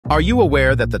Are you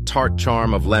aware that the tart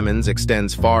charm of lemons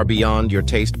extends far beyond your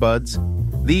taste buds?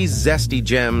 These zesty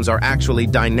gems are actually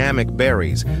dynamic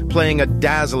berries, playing a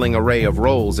dazzling array of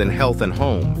roles in health and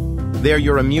home. They're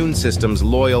your immune system's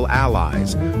loyal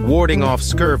allies, warding off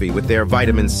scurvy with their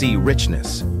vitamin C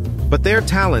richness. But their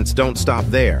talents don't stop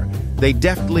there. They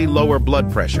deftly lower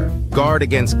blood pressure, guard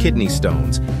against kidney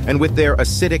stones, and with their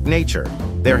acidic nature,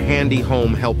 they're handy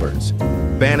home helpers.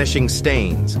 Banishing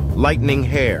stains, lightening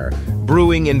hair,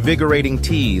 brewing invigorating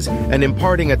teas, and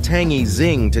imparting a tangy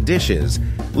zing to dishes,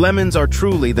 lemons are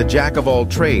truly the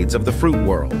jack-of-all-trades of the fruit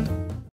world.